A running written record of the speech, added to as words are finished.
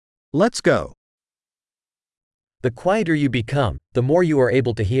Let's go. The quieter you become, the more you are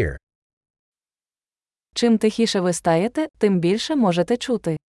able to hear. Чим тихіше ви стаєте, тим більше можете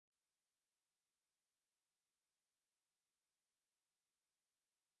чути.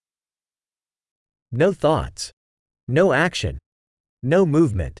 No thoughts. No action. No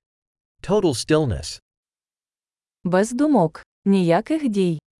movement. Total stillness. Без думок, ніяких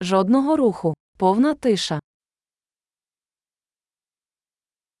дій, жодного руху, повна тиша.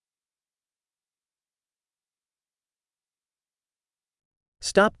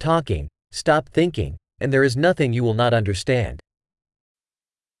 Stop talking, stop thinking, and there is nothing you will not understand.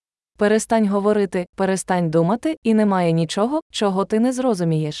 Перестань говорити, перестань думати, і немає нічого, чого ти не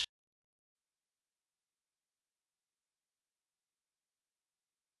зрозумієш.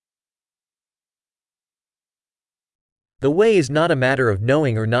 The way is not a matter of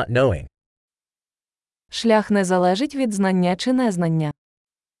knowing or not knowing. Шлях не залежить від знання чи незнання.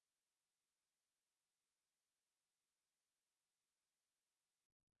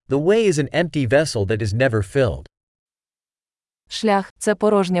 The way is an empty vessel that is never filled. Шлях – це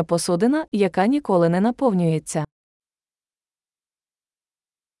порожня посудина, яка ніколи не наповнюється.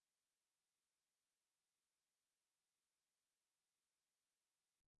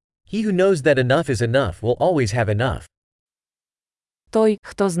 He who knows that enough is enough will always have enough. Той,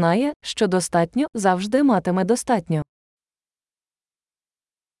 хто знає, що достатньо, завжди матиме достатньо.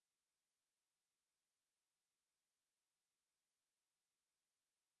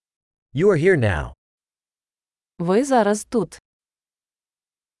 You are here now. Ви зараз тут.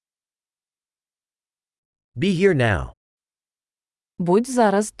 Be here now. Будь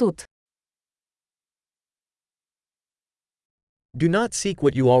зараз тут. Do not seek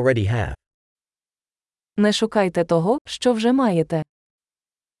what you already have. Не шукайте того, що вже маєте.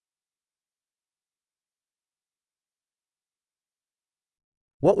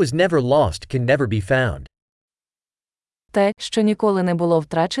 What was never lost can never be found. Те, що ніколи не було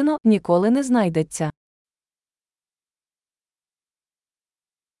втрачено, ніколи не знайдеться.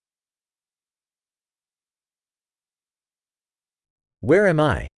 Where am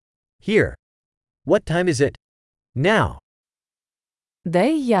I? Here. What time is it? Now.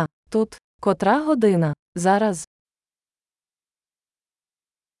 Де я? Тут. Котра година? Зараз.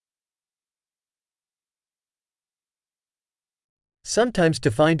 Sometimes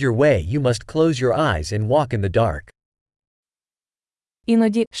to find your way you must close your eyes and walk in the dark.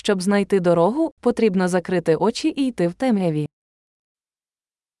 Іноді, щоб знайти дорогу, потрібно закрити очі і йти в темряві.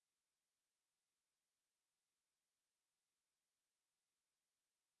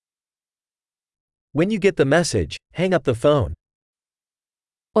 When you get the message, hang up the phone.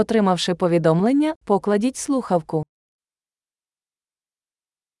 Отримавши повідомлення, покладіть слухавку.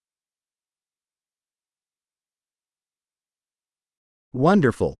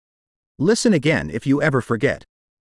 Wonderful. Listen again if you ever forget.